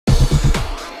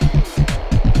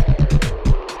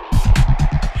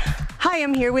Hi,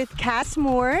 I'm here with Cass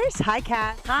Morris. Hi,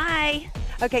 Cass. Hi.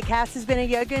 Okay, Cass has been a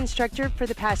yoga instructor for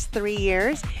the past 3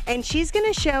 years, and she's going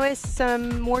to show us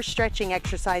some more stretching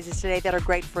exercises today that are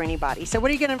great for anybody. So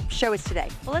what are you going to show us today?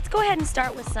 Well, let's go ahead and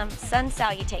start with some sun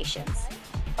salutations.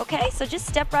 Okay, so just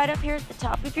step right up here at the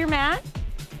top of your mat.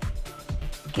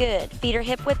 Good. Feet are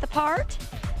hip width apart.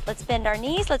 Let's bend our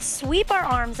knees. Let's sweep our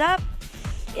arms up.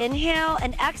 Inhale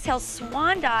and exhale,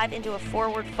 swan dive into a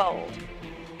forward fold.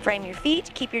 Frame your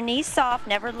feet, keep your knees soft,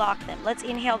 never lock them. Let's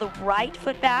inhale the right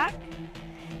foot back.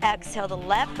 Exhale the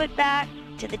left foot back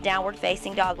to the downward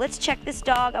facing dog. Let's check this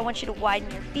dog. I want you to widen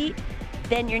your feet,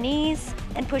 bend your knees,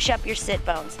 and push up your sit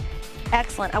bones.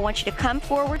 Excellent. I want you to come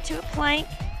forward to a plank.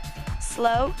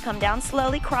 Slow, come down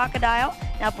slowly, crocodile.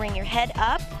 Now bring your head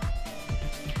up.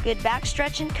 Good, back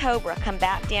stretch and cobra. Come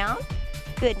back down.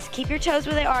 Good, keep your toes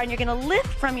where they are, and you're gonna lift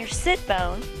from your sit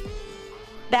bone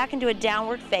back into a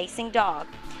downward facing dog.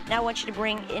 Now I want you to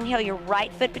inhale your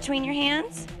right foot between your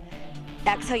hands.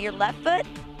 Exhale your left foot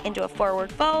into a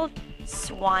forward fold.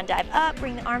 Swan dive up,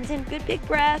 bring the arms in, good big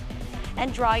breath,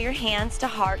 and draw your hands to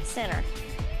heart center.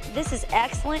 This is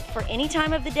excellent for any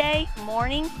time of the day,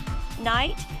 morning,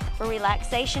 night, for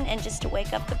relaxation and just to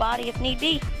wake up the body if need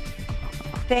be.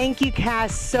 Thank you,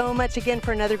 Cass, so much again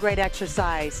for another great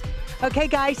exercise. Okay,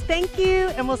 guys, thank you,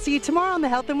 and we'll see you tomorrow on the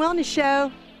Health and Wellness Show.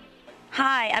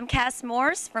 Hi, I'm Cass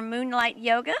Morris from Moonlight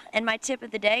Yoga, and my tip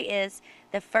of the day is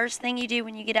the first thing you do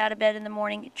when you get out of bed in the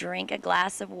morning, drink a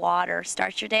glass of water.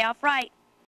 Start your day off right.